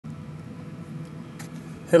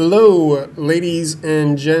Hello, ladies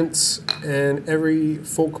and gents, and every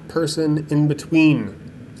folk person in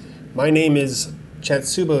between. My name is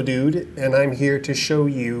Chatsubo Dude, and I'm here to show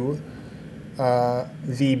you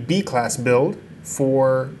the B-class build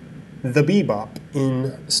for the Bebop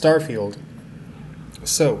in Starfield.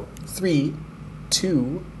 So, 3,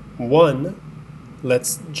 2, 1,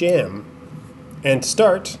 let's jam. And to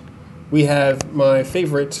start, we have my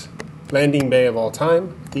favorite landing bay of all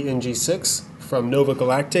time, the NG-6 from Nova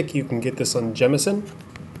Galactic. You can get this on Jemison.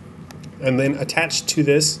 And then attached to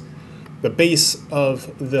this, the base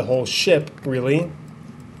of the whole ship, really,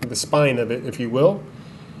 the spine of it, if you will,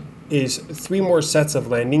 is 3 more sets of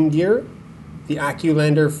landing gear, the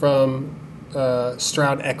AccuLander from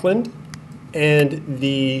Stroud Eklund, and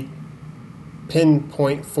the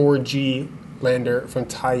Pinpoint 4G lander from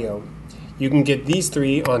Tayo. You can get these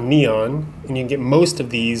 3 on Neon, and you can get most of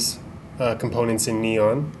these components in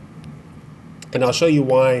Neon. And I'll show you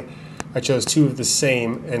why I chose 2 of the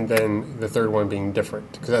same and then the third one being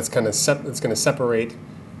different, because that's kind of it's going to separate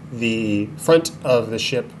the front of the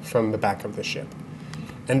ship from the back of the ship.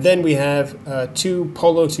 And then we have 2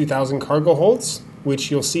 Polo 2000 cargo holds, which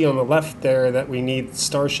you'll see on the left there that we need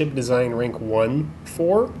Starship Design rank 1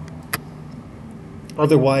 for.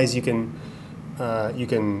 Otherwise, you can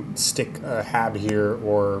stick a hab here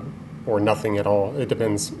or nothing at all. It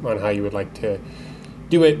depends on how you would like to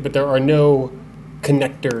do it, but there are no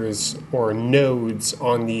connectors or nodes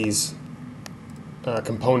on these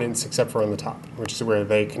components except for on the top, which is where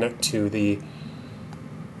they connect to the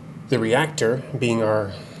reactor, being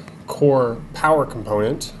our core power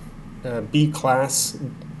component. B-class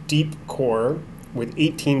deep core with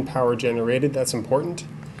 18 power generated, that's important,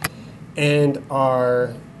 and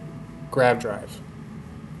our grav drive,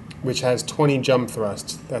 which has 20 jump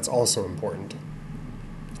thrust, that's also important.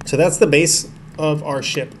 So that's the base of our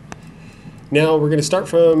ship. Now we're going to start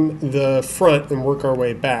from the front and work our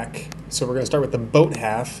way back. So we're going to start with the boat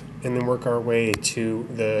half and then work our way to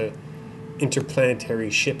the interplanetary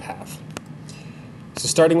ship half. So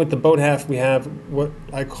starting with the boat half, we have what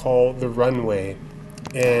I call the runway.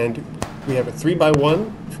 And we have a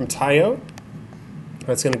 3x1 from Tayo.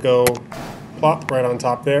 That's going to go plop right on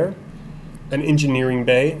top there. An engineering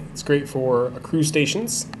bay. It's great for crew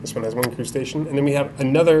stations. This one has 1 crew station. And then we have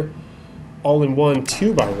another all-in-one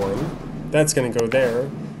 2x1. That's going to go there.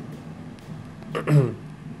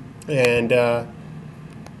 and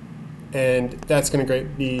that's going to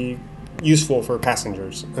be useful for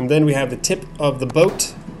passengers. And then we have the tip of the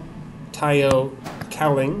boat, Tayo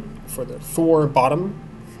cowling for the 4 bottom.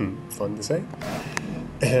 Fun to say.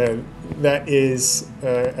 And that is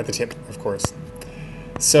at the tip, of course.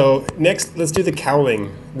 So next, let's do the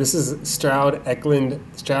cowling. This is Stroud Eklund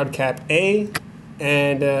Stroud Cap A,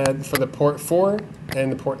 and for the port 4 and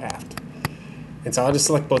the port aft. And so I'll just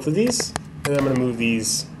select both of these, and I'm going to move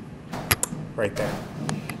these right there.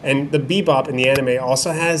 And the Bebop in the anime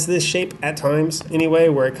also has this shape at times, anyway,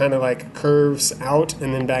 where it kind of like curves out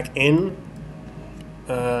and then back in.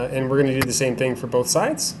 And we're going to do the same thing for both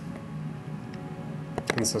sides.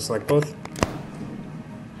 And so select both.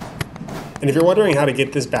 And if you're wondering how to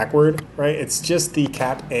get this backward, right, it's just the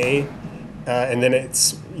Cap A, and then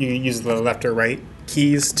you use the left or right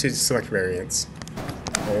keys to select variants.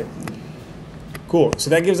 All right. Cool. So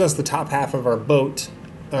that gives us the top half of our boat,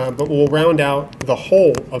 but we'll round out the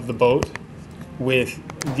whole of the boat with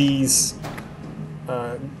these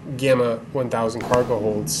Gamma 1000 cargo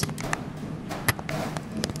holds.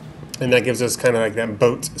 And that gives us kind of like that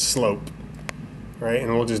boat slope, right?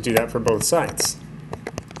 And we'll just do that for both sides.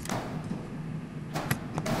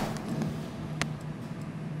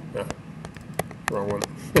 Wrong one.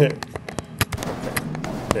 Okay,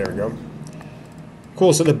 there we go.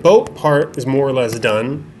 Cool, so the boat part is more or less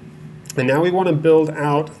done. And now we want to build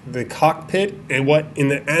out the cockpit and what in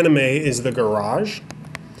the anime is the garage.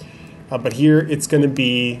 But here it's going to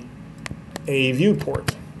be a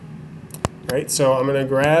viewport. Right, so I'm going to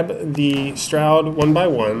grab the Stroud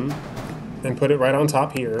 1x1 and put it right on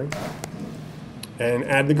top here. And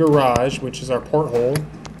add the garage, which is our porthole,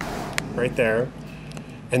 right there.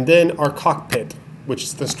 And then our cockpit, which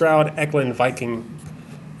is the Stroud Eklund Viking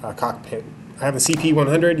cockpit. I have a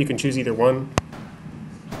CP100, you can choose either one.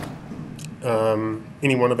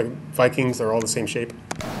 Any one of the Vikings, they're all the same shape.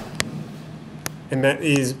 And that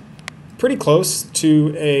is pretty close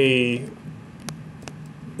to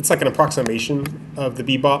it's like an approximation of the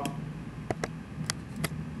Bebop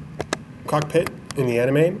cockpit in the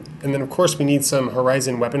anime. And then of course we need some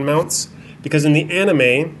horizon weapon mounts, because in the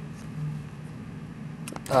anime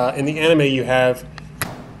you have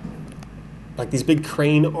like these big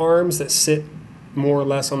crane arms that sit more or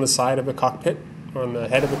less on the side of the cockpit, on the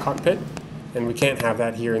head of the cockpit, and we can't have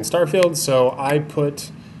that here in Starfield, so I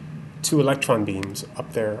put 2 electron beams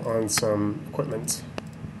up there on some equipment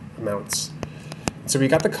mounts. So we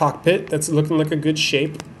got the cockpit, that's looking like a good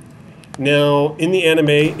shape. Now, in the anime,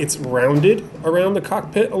 it's rounded around the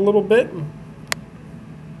cockpit a little bit.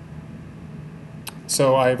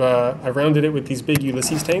 So I rounded it with these big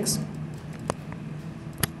Ulysses tanks.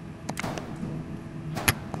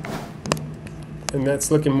 And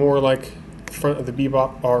that's looking more like the front of the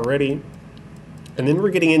Bebop already. And then we're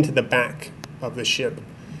getting into the back of the ship.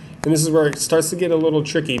 And this is where it starts to get a little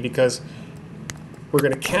tricky, because we're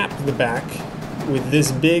going to cap the back with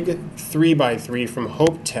this big 3x3 from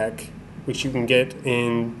Hope Tech, which you can get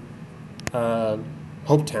in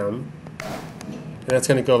Hopetown. And that's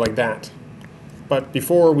going to go like that. But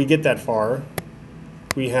before we get that far,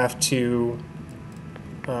 we have to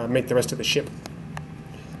make the rest of the ship.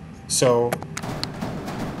 So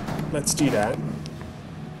let's do that.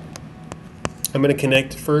 I'm going to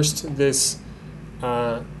connect first this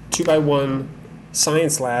 2x1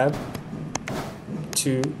 science lab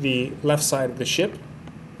to the left side of the ship,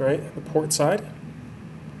 right, the port side.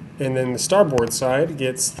 And then the starboard side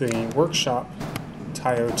gets the workshop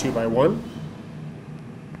TIO 2x1.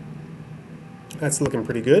 That's looking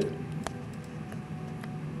pretty good.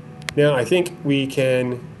 Now I think we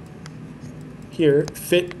can here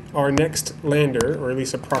fit our next lander, or at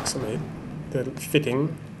least approximate the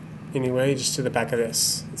fitting anyway, just to the back of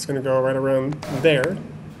this. It's going to go right around there.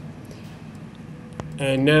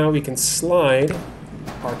 And now we can slide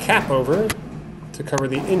our cap over to cover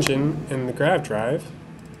the engine and the grav drive.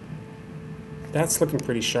 That's looking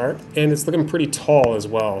pretty sharp, and it's looking pretty tall as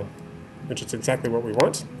well, which is exactly what we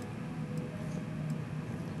want.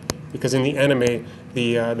 Because in the anime,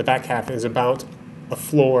 the back half is about a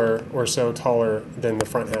floor or so taller than the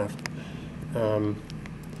front half.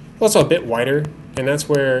 Also a bit wider, and that's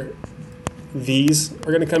where these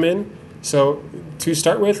are going to come in. So to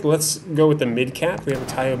start with, let's go with the mid cap. We have a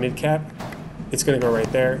TIO mid cap. It's going to go right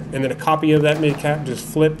there, and then a copy of that mid cap just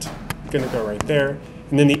flipped, going to go right there.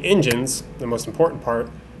 And then the engines, the most important part,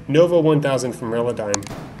 Nova 1000 from Relodyne.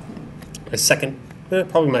 A second,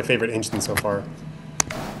 probably my favorite engine so far.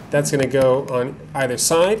 That's going to go on either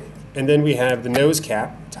side, and then we have the nose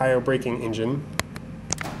cap, TIO braking engine,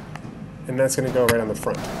 and that's going to go right on the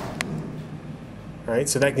front. All right,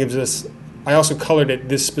 so that gives us, I also colored it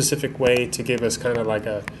this specific way to give us kind of like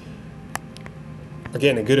a,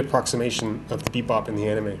 again, a good approximation of the Bebop in the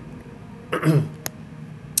anime.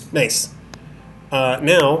 Nice.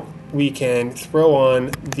 Now we can throw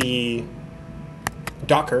on the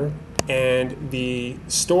docker and the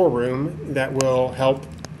storeroom that will help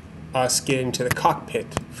us get into the cockpit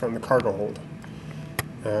from the cargo hold.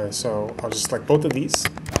 So I'll just select both of these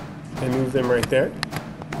and move them right there.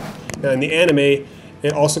 Now in the anime,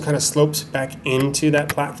 it also kind of slopes back into that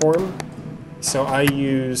platform. So I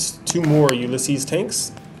use 2 more Ulysses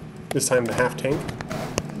tanks, this time the half tank,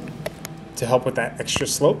 to help with that extra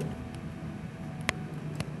slope.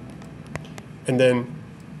 And then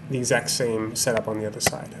the exact same setup on the other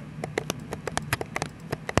side.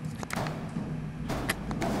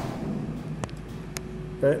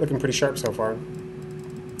 Right, looking pretty sharp so far.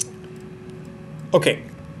 Okay,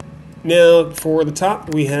 now for the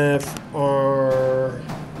top we have our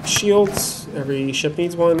shields. Every ship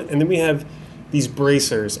needs one, and then we have these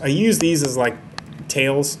bracers. I use these as like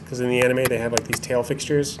tails, because in the anime they have like these tail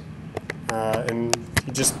fixtures, and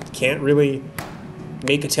you just can't really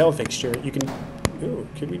make a tail fixture. You can, ooh,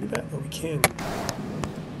 can we do that? Oh, we can.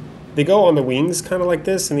 They go on the wings kind of like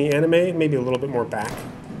this in the anime, maybe a little bit more back.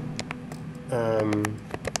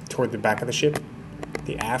 Toward the back of the ship,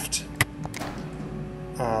 the aft.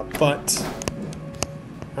 But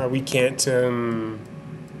we can't,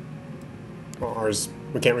 well, ours,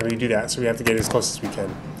 we can't really do that, so we have to get as close as we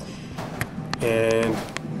can. And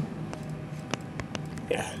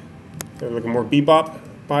yeah, they're looking more Bebop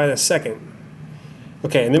by the second.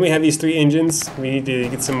 Okay, and then we have these 3 engines. We need to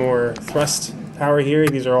get some more thrust power here.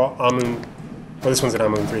 These are all Amun, well, this one's an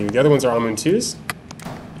Amun 3. The other ones are Amun 2s.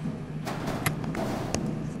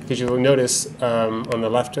 Because you'll notice on the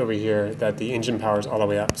left over here that the engine power is all the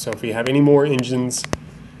way up. So if we have any more engines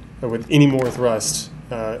with any more thrust,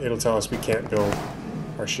 it'll tell us we can't build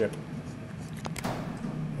our ship.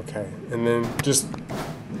 Okay, and then just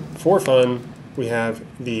for fun, we have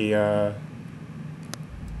the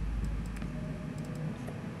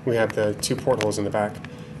 2 portholes in the back.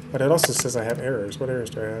 But it also says I have errors. What errors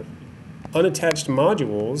do I have? Unattached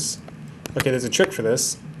modules. Okay, there's a trick for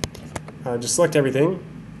this. Just select everything,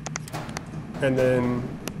 and then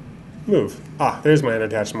move. Ah, there's my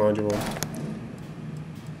unattached module.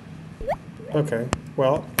 Okay,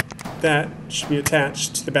 well, that should be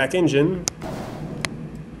attached to the back engine.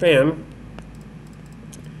 Bam.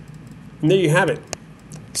 And there you have it.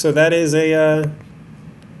 So that is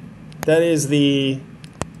the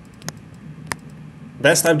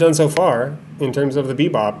best I've done so far in terms of the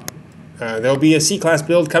Bebop. There'll be a C-Class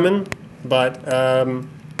build coming, but I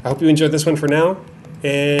hope you enjoyed this one for now,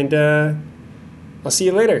 and I'll see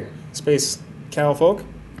you later, Space Cow folk.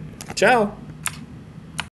 Ciao!